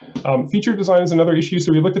context. Feature design is another issue.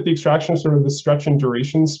 So we looked at the extraction of sort of the stretch and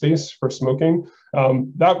duration space for smoking.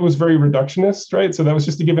 That was very reductionist, right? So that was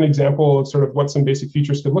just to give an example of sort of what some basic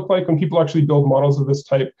features could look like. When people actually build models of this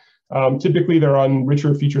type, typically they're on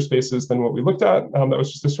richer feature spaces than what we looked at. That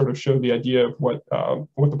was just to sort of show the idea of what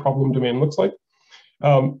the problem domain looks like.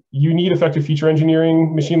 You need effective feature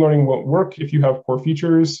engineering. Machine learning won't work if you have poor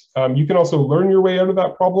features. You can also learn your way out of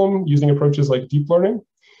that problem using approaches like deep learning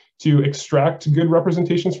to extract good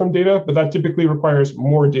representations from data, but that typically requires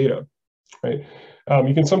more data, right?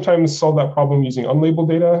 You can sometimes solve that problem using unlabeled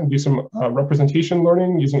data and do some representation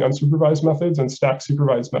learning using unsupervised methods and stack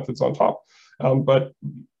supervised methods on top. But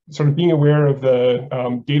sort of being aware of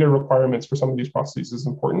the data requirements for some of these processes is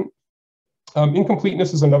important.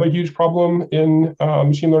 Incompleteness is another huge problem in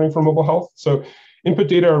machine learning for mobile health. So input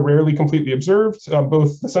data are rarely completely observed.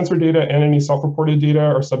 Both the sensor data and any self-reported data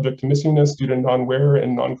are subject to missingness due to non-wear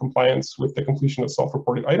and non-compliance with the completion of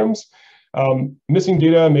self-reported items. Missing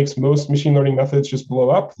data makes most machine learning methods just blow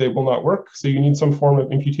up. They will not work. So you need some form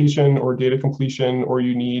of imputation or data completion, or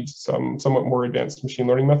you need some somewhat more advanced machine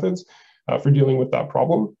learning methods for dealing with that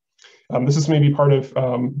problem. This is maybe part of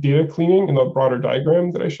data cleaning in the broader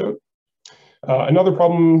diagram that I showed. Another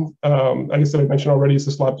problem, I guess that I mentioned already, is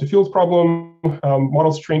this lab to field problem.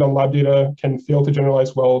 Models trained on lab data can fail to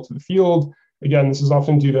generalize well to the field. Again, this is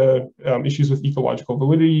often due to issues with ecological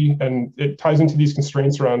validity, and it ties into these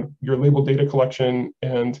constraints around your labeled data collection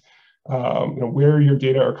and where your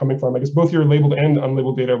data are coming from. I guess both your labeled and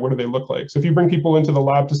unlabeled data, what do they look like? So if you bring people into the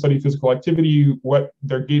lab to study physical activity, what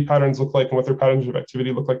their gait patterns look like and what their patterns of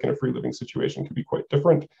activity look like in a free living situation could be quite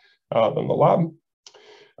different than the lab.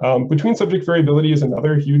 Between subject variability is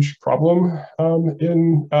another huge problem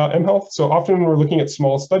in mHealth. So often when we're looking at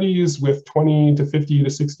small studies with 20 to 50 to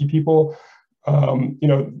 60 people,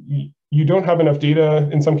 you don't have enough data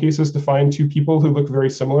in some cases to find two people who look very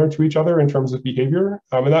similar to each other in terms of behavior.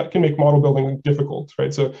 And that can make model building difficult,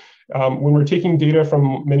 right? So when we're taking data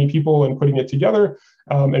from many people and putting it together,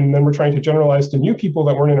 and then we're trying to generalize to new people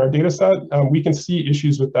that weren't in our data set, we can see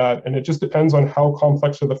issues with that. And it just depends on how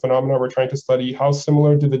complex are the phenomena we're trying to study, how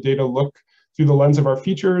similar do the data look through the lens of our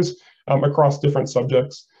features across different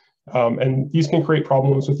subjects. And these can create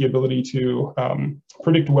problems with the ability to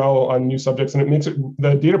predict well on new subjects. And it makes it,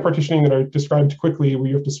 the data partitioning that I described quickly, where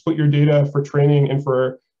you have to split your data for training and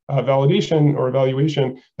for validation or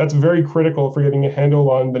evaluation, that's very critical for getting a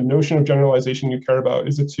handle on the notion of generalization you care about.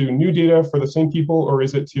 Is it to new data for the same people, or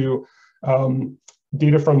is it to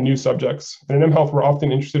data from new subjects? And in mHealth, we're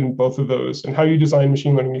often interested in both of those. And how you design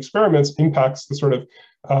machine learning experiments impacts the sort of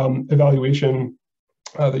evaluation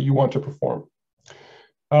that you want to perform.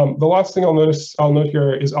 The last thing I'll note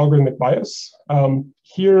here is algorithmic bias.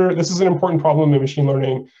 Here, this is an important problem in machine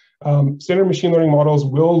learning. Standard machine learning models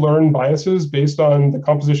will learn biases based on the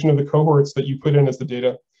composition of the cohorts that you put in as the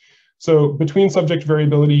data. So between subject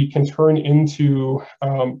variability can turn into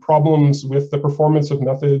problems with the performance of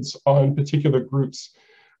methods on particular groups.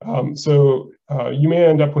 You may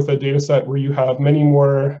end up with a data set where you have many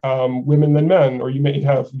more women than men, or you may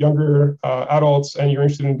have younger adults and you're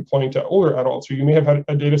interested in deploying to older adults, or you may have had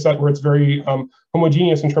a data set where it's very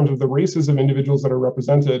homogeneous in terms of the races of individuals that are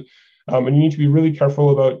represented. And you need to be really careful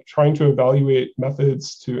about trying to evaluate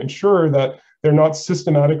methods to ensure that they're not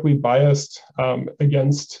systematically biased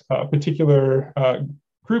against particular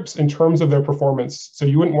groups in terms of their performance. So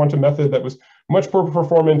you wouldn't want a method that was much poor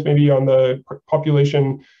performance maybe on the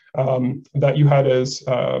population that you had as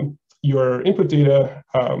your input data,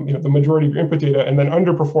 the majority of your input data, and then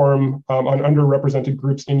underperform on underrepresented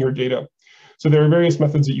groups in your data. So there are various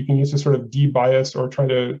methods that you can use to sort of de-bias or try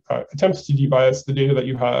to attempt to de-bias the data that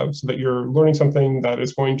you have so that you're learning something that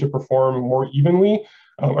is going to perform more evenly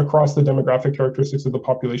across the demographic characteristics of the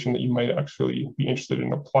population that you might actually be interested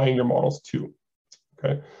in applying your models to.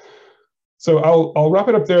 Okay. So I'll wrap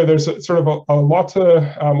it up there. There's sort of a lot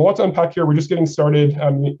to unpack here. We're just getting started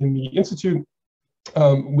in the Institute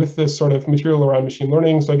with this sort of material around machine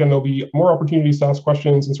learning. So again, there'll be more opportunities to ask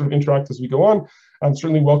questions and sort of interact as we go on.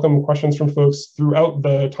 Certainly welcome questions from folks throughout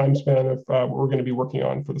the time span of what we're going to be working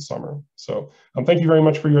on for the summer. So thank you very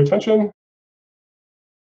much for your attention.